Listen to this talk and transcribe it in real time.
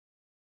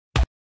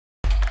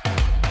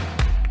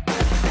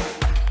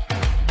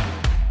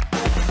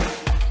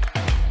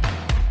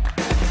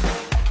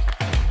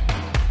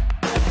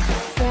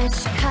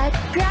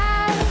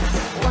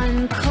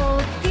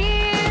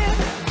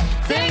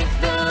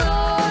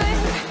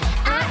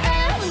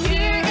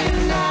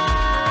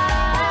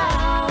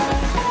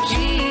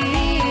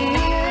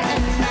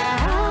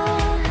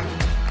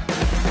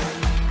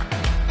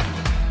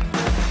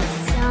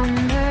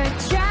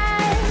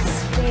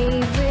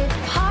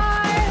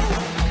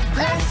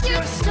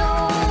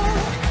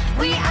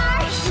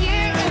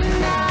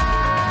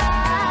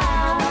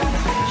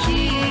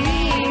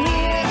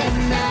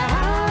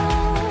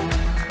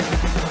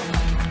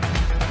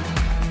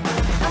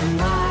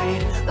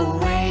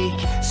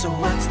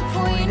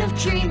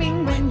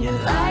dreaming when your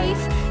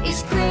life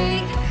is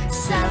great.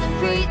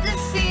 Celebrate the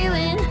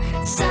feeling,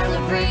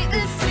 celebrate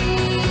the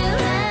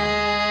feeling.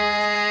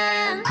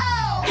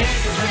 Oh!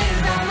 Can't complain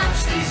about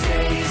much these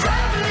days, I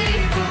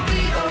believe we'll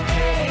be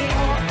okay.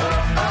 Oh,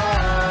 oh, oh,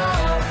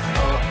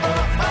 oh,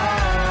 oh,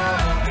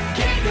 oh.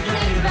 Can't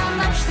complain about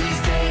much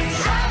these days,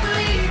 I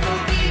believe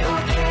we'll be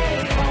okay.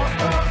 Oh,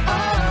 oh,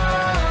 oh,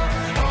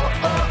 oh,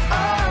 oh,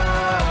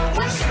 oh.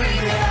 We'll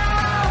scream it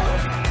out,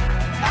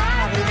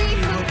 I believe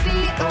we'll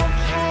be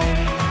okay.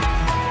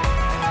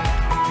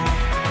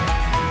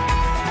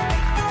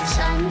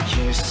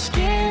 Sun-kissed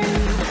skin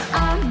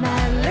on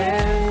my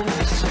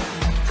lips,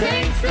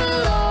 thank the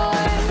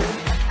Lord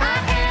I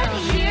am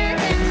here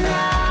and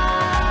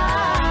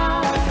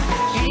now,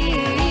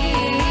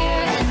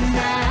 here and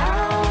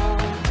now.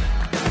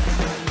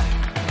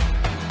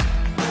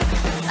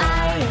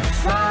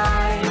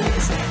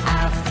 Fireflies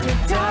after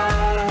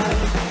dark,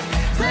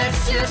 bless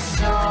your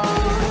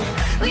soul,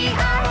 we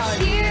are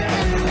here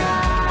and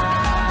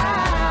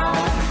now,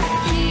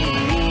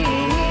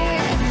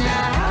 here and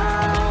now.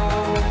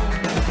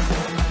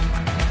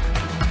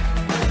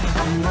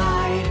 I'm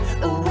wide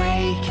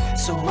awake,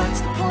 so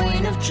what's the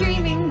point of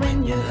dreaming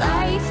when your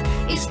life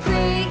is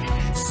great?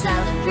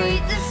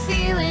 Celebrate the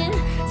feeling,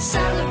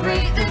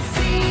 celebrate the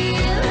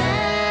feeling.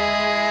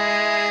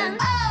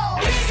 Oh!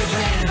 Can't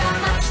complain about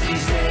much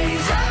these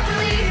days, I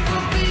believe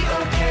we'll be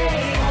okay.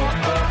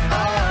 Oh, oh,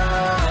 oh,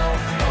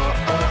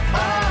 oh, oh,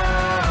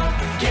 oh.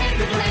 Can't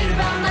complain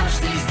about much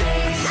these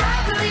days, I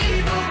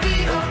believe we'll be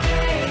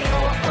okay.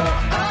 Oh, oh,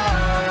 oh,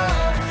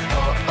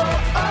 oh, oh,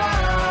 oh.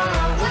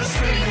 We'll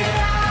scream it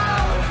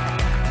out,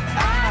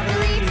 I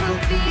believe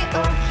we'll be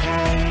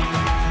okay.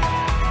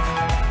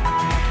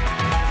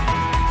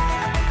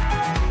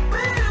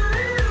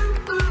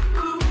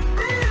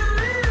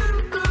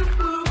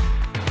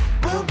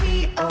 We'll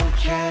be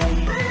okay.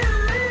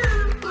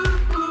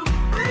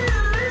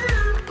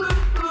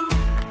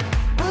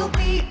 We'll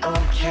be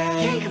okay.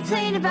 Can't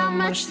complain about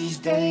much these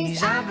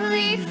days, I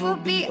believe we'll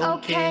be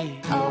okay.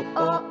 Oh,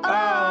 oh,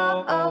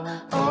 oh,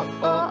 oh, oh,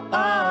 oh,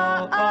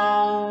 oh,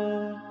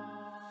 oh.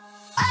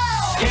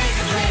 Oh! Can't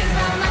complain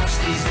about much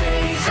these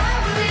days, I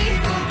believe